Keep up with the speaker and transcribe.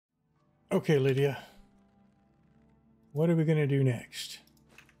Okay, Lydia. What are we gonna do next?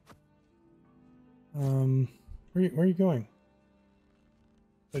 Where are you going?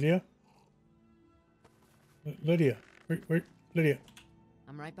 Lydia? Lydia? Lydia?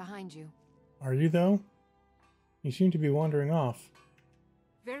 I'm right behind you. Are you, though? You seem to be wandering off.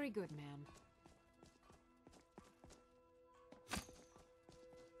 Very good, man.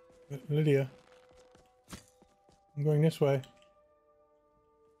 Lydia? I'm going this way.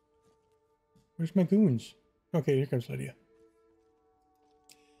 Where's my goons? Okay, here comes Lydia.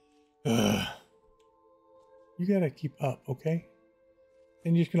 Ugh. You gotta keep up, okay?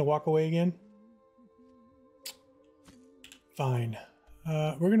 Then you're just gonna walk away again? Fine.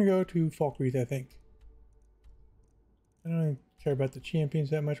 We're gonna go to Falkreath, I think. I don't care about the champions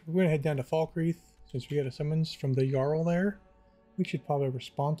that much. We're gonna head down to Falkreath since we got a summons from the Jarl there. We should probably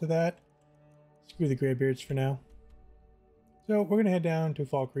respond to that. Screw the Greybeards for now. So we're gonna head down to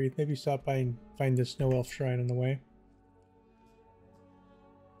Falkreath. Maybe stop by and find the Snow Elf Shrine on the way.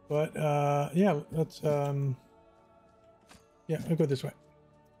 But yeah, let's yeah, we'll go this way.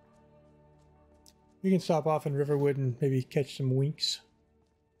 We can stop off in Riverwood and maybe catch some winks.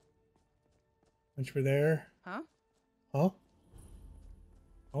 Once we're there. Huh? Huh?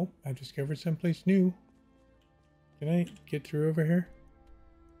 Oh, I discovered someplace new. Can I get through over here?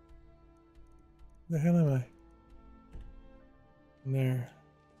 Where the hell am I? There.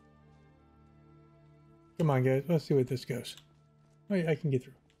 Come on, guys. Let's see what this goes. Oh, yeah, I can get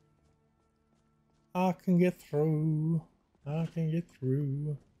through. I can get through. I can get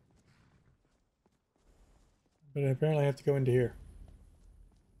through. But I apparently have to go into here.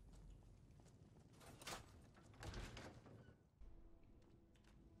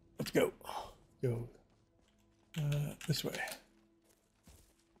 Let's go. Go. This way.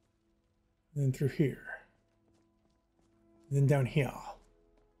 And then through here. And then down here.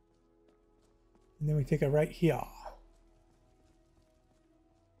 And then we take a right here.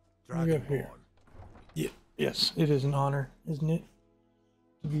 We go here. Yeah, yes, it is an honor, isn't it?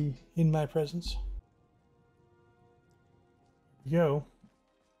 To be in my presence. Yo.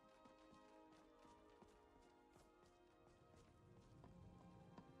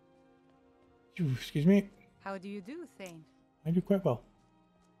 Excuse me. How do you do, Thane? I do quite well.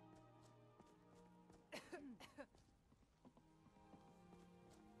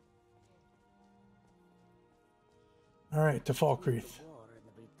 All right, to Falkreath.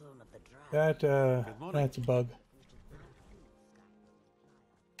 That's a bug.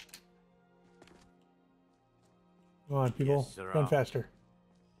 Come on, people, Yes, run faster.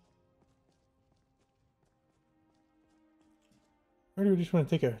 Or do we just want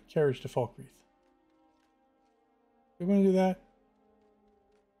to take a carriage to Falkreath? Do we want to do that?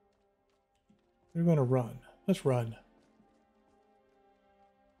 We're going to run. Let's run.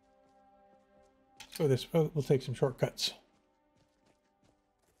 Let's go this way. We'll take some shortcuts.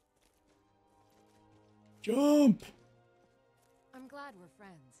 Jump! I'm glad we're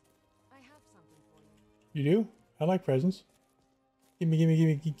friends. I have something for you. You do? I like presents. Gimme, gimme,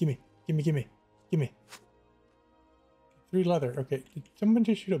 gimme, gimme, gimme, gimme, gimme. 3 leather. Okay, did someone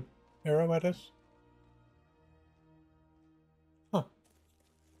just shoot an arrow at us? Huh.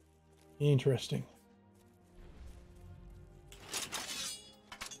 Interesting.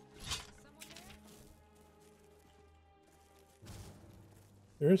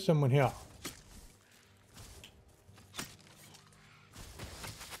 There is someone here.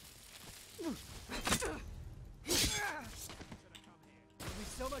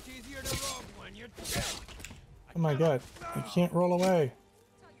 Oh my god, I can't roll away.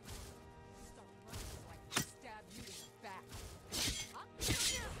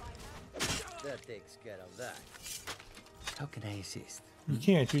 That takes care of that. How can I assist? You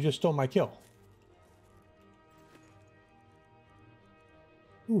can't, you just stole my kill.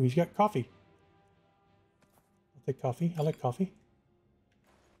 Ooh, he's got coffee. I'll take coffee. I like coffee.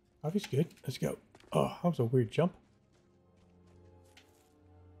 Coffee's good. Let's go. Oh, that was a weird jump.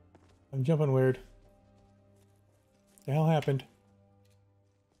 I'm jumping weird. What the hell happened?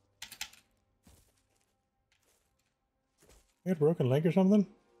 I got a broken leg or something?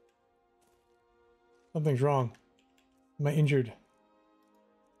 Something's wrong. Am I injured?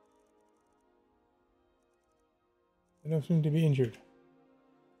 I don't seem to be injured.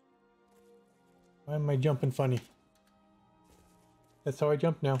 Why am I jumping funny? That's how I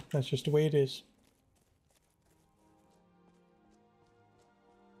jump now. That's just the way it is.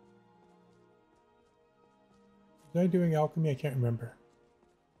 Was I doing alchemy? I can't remember.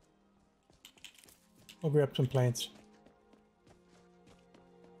 I'll grab some plants.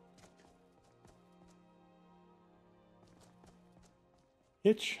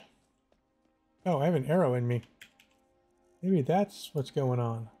 Hitch. Oh, I have an arrow in me. Maybe that's what's going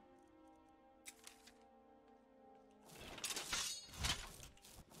on.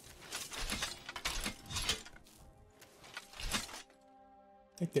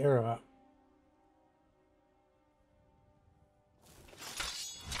 Take the arrow out.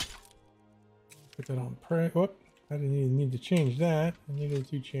 Put that on prey. Whoop. I didn't even need to change that. I needed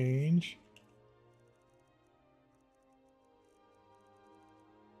to change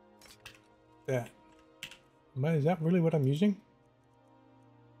that. Is that really what I'm using?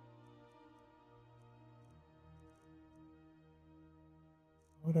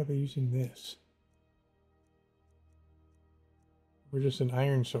 Why would I be using this? We're just an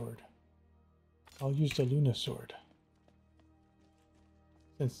iron sword. I'll use the Luna sword.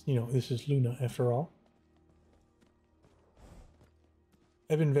 Since, you know, this is Luna after all.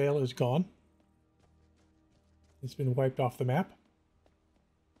 Evanvale is gone. It's been wiped off the map.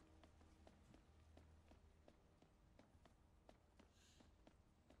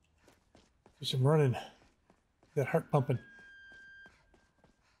 Do some running. That heart pumping.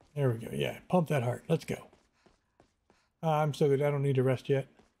 There we go. Yeah, pump that heart. Let's go. I'm so good. I don't need to rest yet.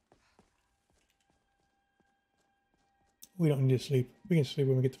 We don't need to sleep. We can sleep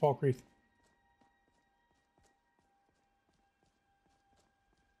when we get to Falkreath.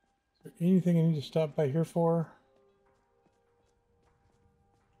 Is there anything I need to stop by here for?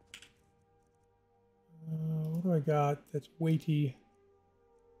 What do I got that's weighty?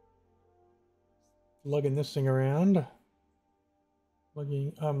 Lugging this thing around.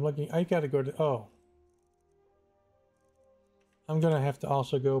 I'm lugging. I gotta go to. Oh. I'm gonna have to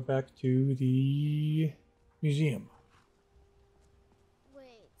also go back to the museum.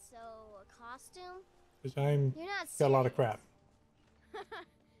 Wait, so a costume? Because I'm You're not got a lot of crap.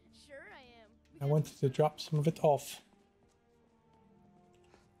 Sure I am. I wanted to drop some of it off.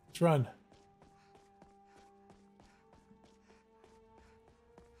 Let's run.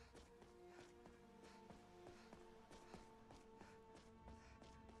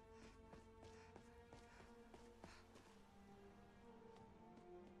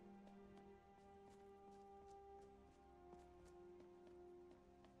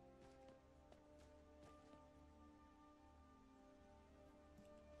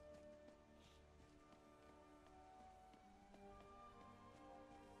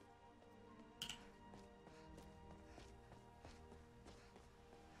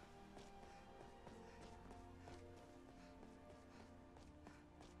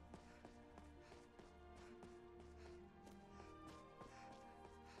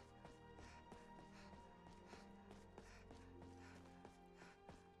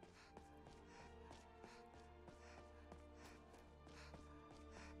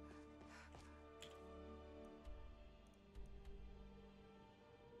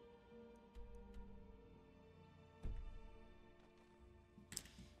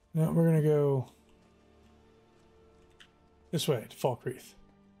 Now we're gonna go this way to Falkreath.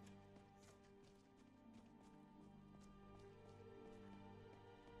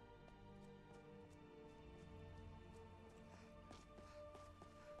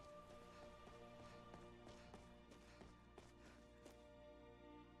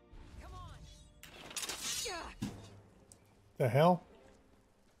 Come on. The hell?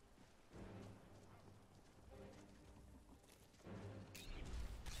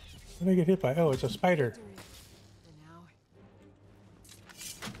 What did I get hit by? Oh, it's a spider. For now.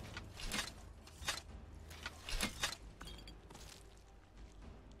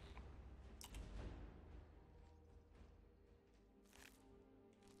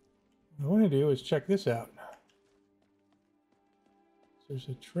 What I want to do is check this out. There's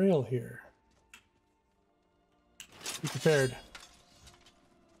a trail here. Be prepared.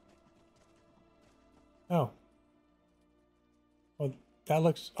 Oh. Well, that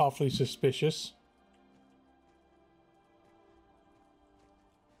looks awfully suspicious.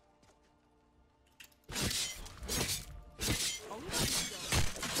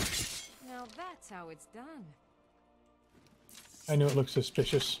 Now that's how it's done. I knew it looked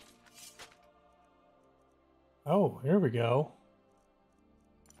suspicious. Oh, here we go.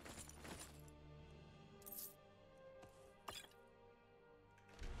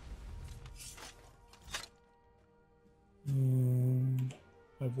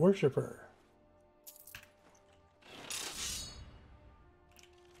 A worshiper.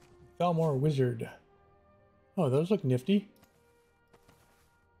 Thalmor wizard. Oh, those look nifty.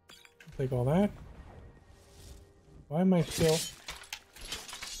 I'll take all that. Why am I still...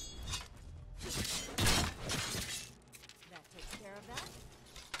 That takes care of that.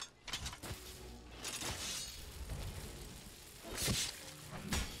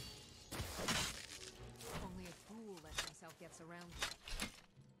 around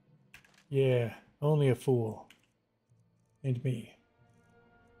you. Yeah, only a fool. And me.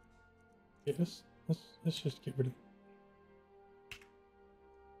 Yeah, let's just get rid of.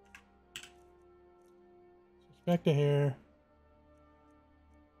 Switch back to here.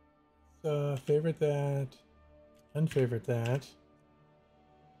 Favorite that. Unfavorite that.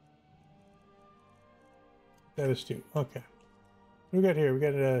 That is 2. Okay. What we got here? We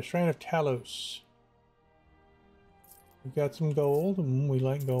got a Shrine of Talos. We've got some gold. We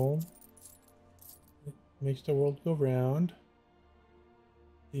like gold. It makes the world go round.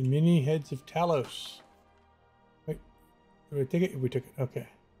 The mini heads of Talos. Wait, did we take it? We took it. Okay.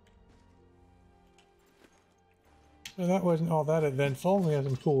 So that wasn't all that eventful. We have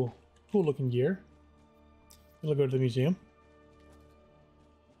some cool looking gear. We'll go to the museum.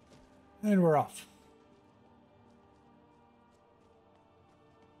 And we're off.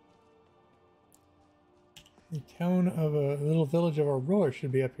 The town of a little village of Aurora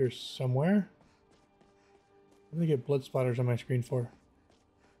should be up here somewhere. What do I get blood splatters on my screen for?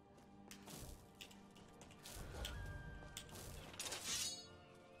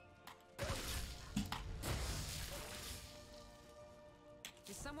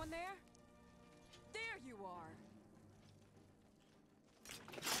 Is someone there? There you are.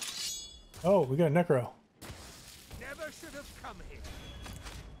 Oh, we got a necro. Never should have come here.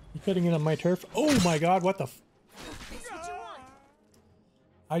 You cutting in on my turf? Oh my god, what the f— It's what you want.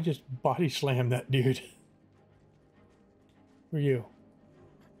 I just body slammed that dude. Who are you?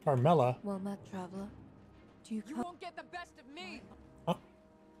 Carmela? Well met, traveler. Do you You come? won't get the best of me. Huh?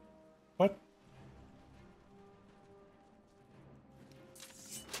 What?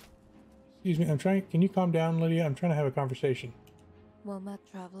 Excuse me, I'm trying— can you calm down, Lydia? I'm trying to have a conversation. Well met,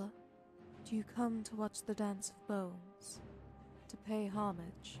 traveler. Do you come to watch the dance of bones? To pay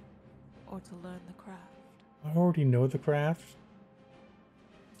homage? Or to learn the craft? I already know the craft.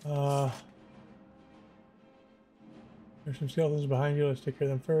 There's some skeletons behind you. Let's take care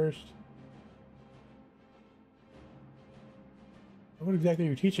of them first. What exactly are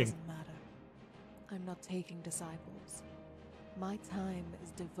you teaching? Doesn't matter. I'm not taking disciples. My time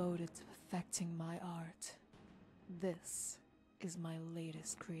is devoted to perfecting my art. This is my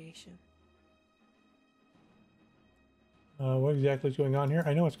latest creation. What exactly is going on here?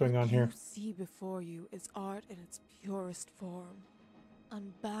 I know what's going on What here. you see before you is art in its purest form,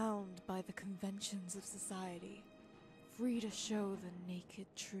 unbound by the conventions of society, free to show the naked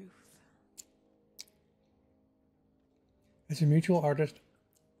truth. As a mutual artist,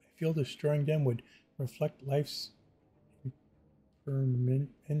 I feel destroying them would reflect life's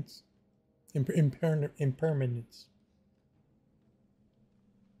impermanence. Impermanence.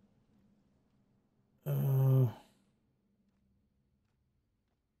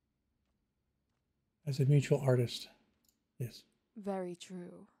 As a mutual artist, yes. Very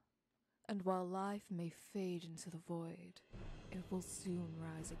true. And while life may fade into the void, it will soon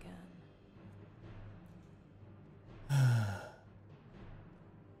rise again.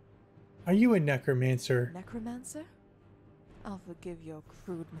 Are you a necromancer? Necromancer? I'll forgive your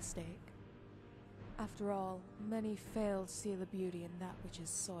crude mistake. After all, many fail to see the beauty in that which is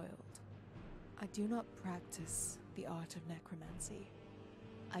soiled. I do not practice the art of necromancy.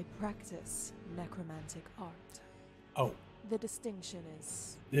 I practice necromantic art. Oh, The distinction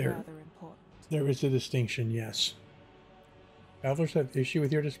is There. rather important. there is a distinction, yes. Travelers have issue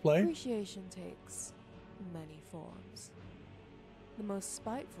with your display? Appreciation takes many forms. The most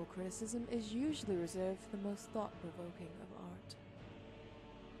spiteful criticism is usually reserved for the most thought-provoking of art.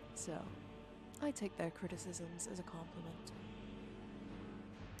 So, I take their criticisms as a compliment.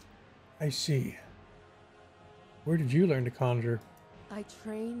 I see. Where did you learn to conjure? I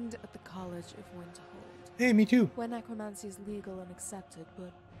trained at the College of Winterhold, Hey, me too. where necromancy is legal and accepted,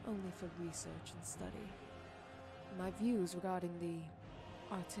 but only for research and study. My views regarding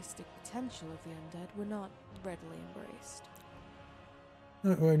the artistic potential of the undead were not readily embraced.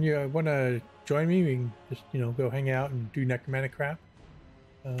 When you want to join me, we can just, go hang out and do necromantic crap.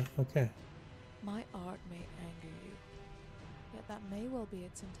 Okay. My art may anger you, yet that may well be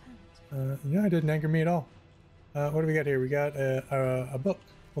its intent. Yeah, it didn't anger me at all. What do we got here? We got a book.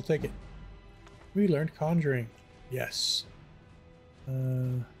 We'll take it. We learned conjuring. Yes.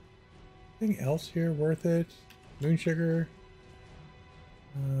 Anything else here worth it? Moon sugar.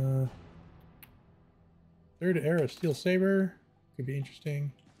 Third era steel saber. Could be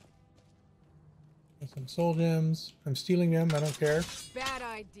interesting. Got some soul gems. I'm stealing them. I don't care. Bad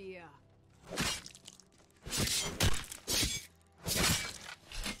idea.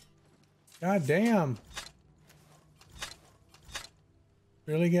 God damn.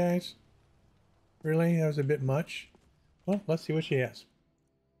 Really, guys? Really? That was a bit much. Well, let's see what she has.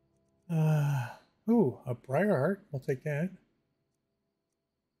 Ooh, a briar heart. We'll take that.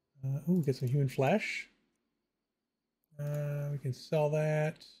 Ooh, get some human flesh. We can sell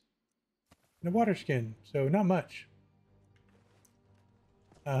that. And a water skin, so not much.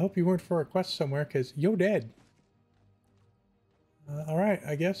 I hope you weren't for a quest somewhere, because you're dead. Alright,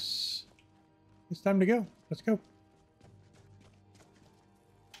 I guess it's time to go. Let's go.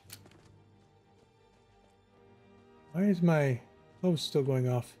 Why is my hose still going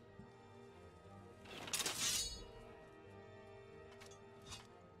off?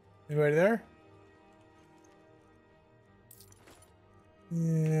 Anybody there?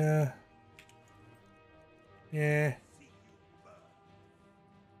 Yeah. Yeah.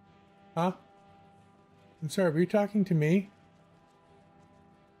 Huh? I'm sorry, were you talking to me?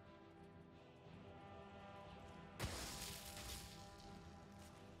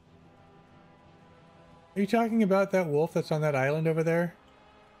 Are you talking about that wolf that's on that island over there?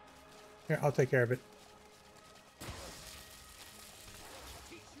 Here, I'll take care of it.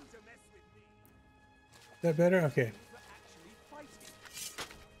 Is that better? Okay.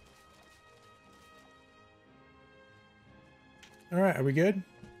 Alright, are we good?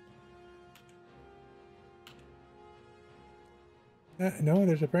 No,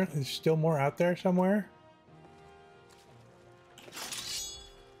 there's apparently still more out there somewhere.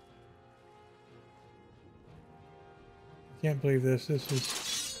 I can't believe this. This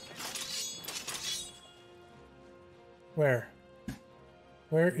is... Where?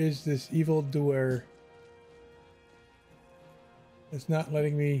 Where is this evil doer that's not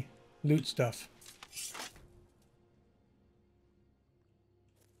letting me loot stuff?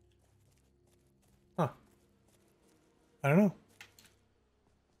 Huh. I don't know.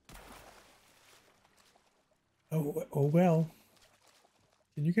 Oh well.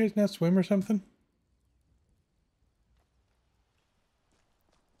 Can you guys not swim or something?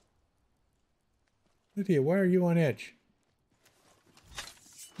 Lydia, why are you on edge?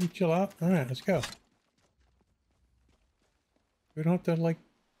 You chill out? Alright, let's go. We don't have to, like,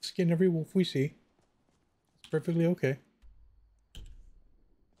 skin every wolf we see. It's perfectly okay.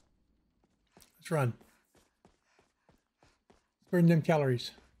 Let's run. Burn them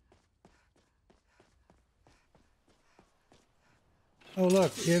calories. Oh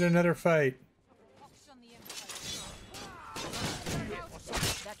look, yet another fight.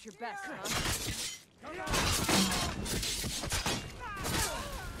 That's your best, huh?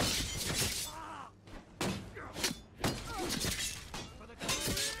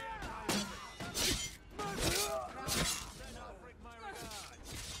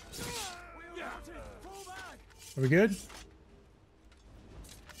 Are we good?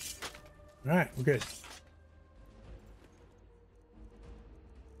 Alright, we're good.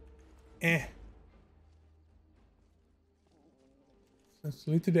 Let's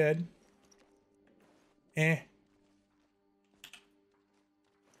salute the dead. Does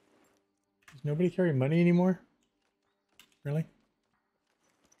nobody carry money anymore? Really?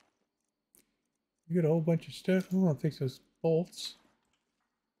 You got a whole bunch of stuff. Oh, I'll take those bolts.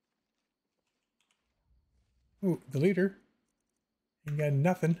 Ooh, the leader. Ain't got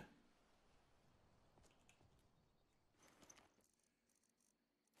nothing.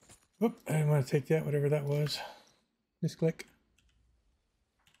 Whoop, I didn't want to take that, whatever that was. Misclick.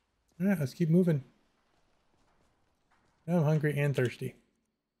 Alright, let's keep moving. Now I'm hungry and thirsty.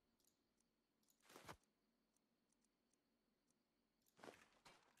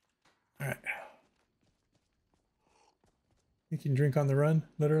 Alright. You can drink on the run,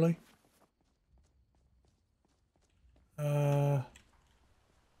 literally.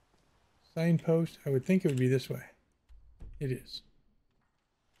 Signpost, I would think it would be this way. It is.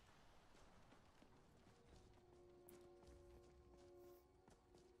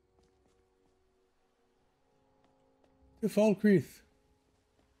 To Falkreath.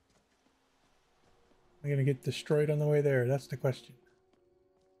 Am I going to get destroyed on the way there? That's the question.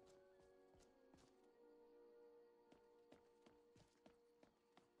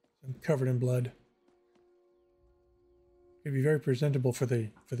 I'm covered in blood. It'd be very presentable for the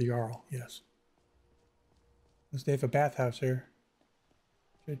Jarl, yes. Unless they have a bathhouse here.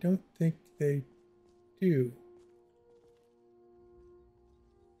 Which I don't think they do.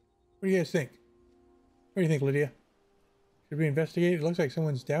 What do you guys think? What do you think, Lydia? Should we investigate? It looks like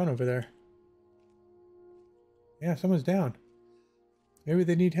someone's down over there. Yeah, someone's down. Maybe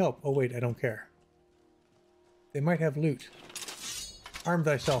they need help. Oh wait, I don't care. They might have loot. Arm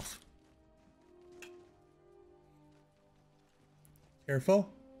thyself. Careful.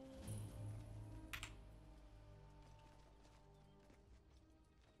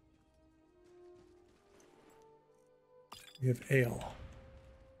 We have ale.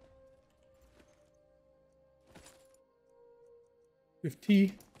 We have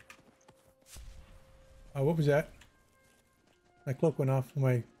tea. Oh, what was that? My cloak went off.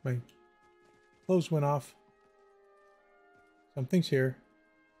 My clothes went off. Something's here.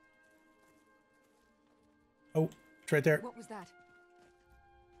 Oh, it's right there. What was that?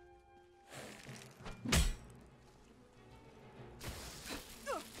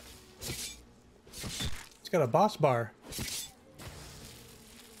 It's got a boss bar. That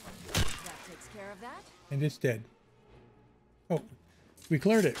takes care of that. And it's dead. Oh, we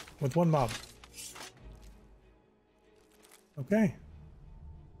cleared it with one mob. Okay.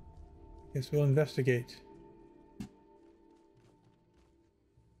 Guess we'll investigate.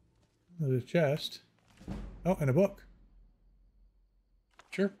 There's a chest. Oh, and a book.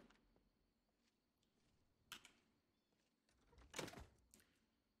 Sure.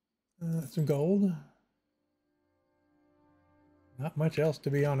 Some gold. Not much else, to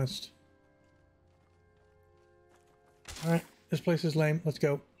be honest. Alright, this place is lame. Let's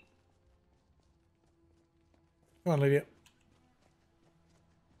go. Come on, Lydia.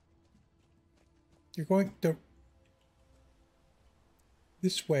 You're going to...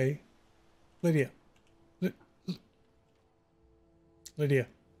 this way. Lydia. Lydia.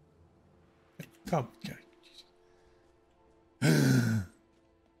 Come. I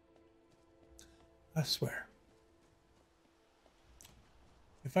swear.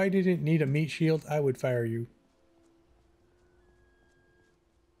 If I didn't need a meat shield, I would fire you.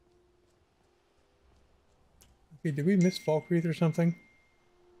 Okay, did we miss Falkreath or something?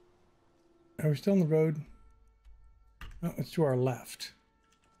 Are we still on the road? Oh, it's to our left.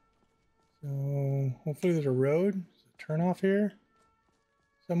 So, hopefully there's a road. There's a turn off here.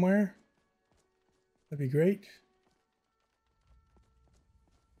 Somewhere. That'd be great.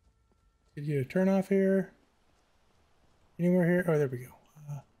 Did you get a turn off here? Anywhere here? Oh, there we go.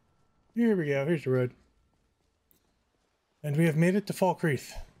 Here we go. Here's the road. And we have made it to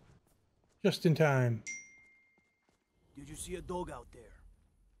Falkreath. Just in time. Did you see a dog out there?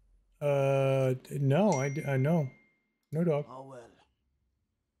 No, I know. No dog. Oh well.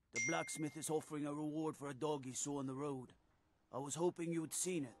 The blacksmith is offering a reward for a dog he saw on the road. I was hoping you'd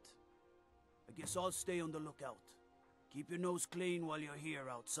seen it. I guess I'll stay on the lookout. Keep your nose clean while you're here,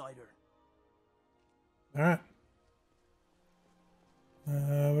 outsider. Alright.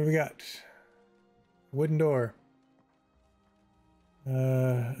 What do we got? Wooden door.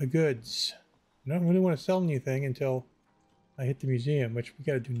 Goods. I don't really want to sell anything until I hit the museum, which we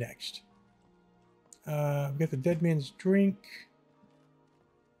got to do next. We got the dead man's drink.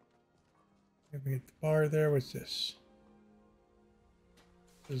 We get the bar there. What's this?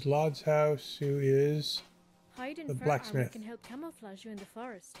 This is Laud's house, who is Hide in the fur blacksmith. armor can help camouflage you in the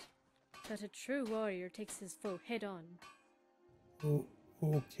forest. But a true warrior takes his foe head on. Oh,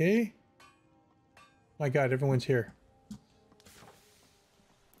 okay. My God, everyone's here.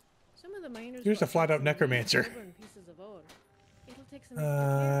 Some of the miners Here's a will flat-out some necromancer. silver and pieces of ore. It'll take some extra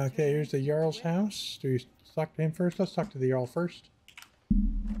care to Okay, turn here's the into Jarl's a weapon. house. Do we talk to him first? Let's talk to the Jarl first.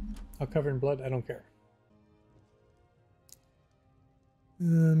 I'll cover in blood. I don't care.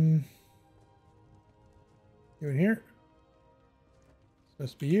 You in here?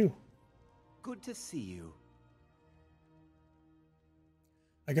 This must be you. Good to see you.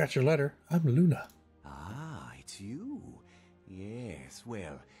 I got your letter. I'm Luna. Ah, it's you. Yes,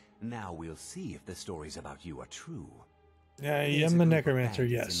 well, now we'll see if the stories about you are true. I There's am a group of necromancer,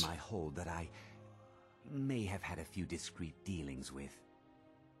 bandits yes. in my hold that I may have had a few discreet dealings with.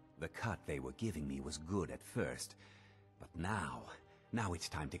 The cut they were giving me was good at first, but now it's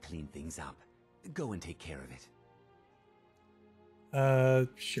time to clean things up. Go and take care of it.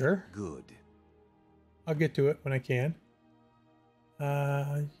 Sure. Good. I'll get to it when I can.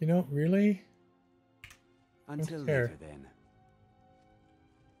 You know, really? Until care. later then.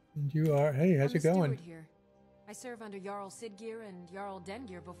 And you are... Hey, how's I'm it a going? steward here. I serve under Jarl Siggeir and Jarl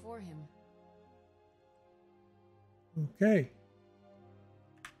Dengeir before him. Okay.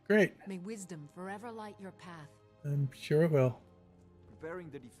 Great. May wisdom forever light your path. I'm sure it will. Preparing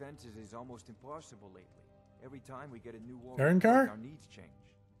the defenses is almost impossible lately. Every time we get a new war, Aaron Carr? our needs change.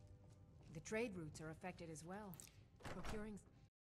 The trade routes are affected as well. Procuring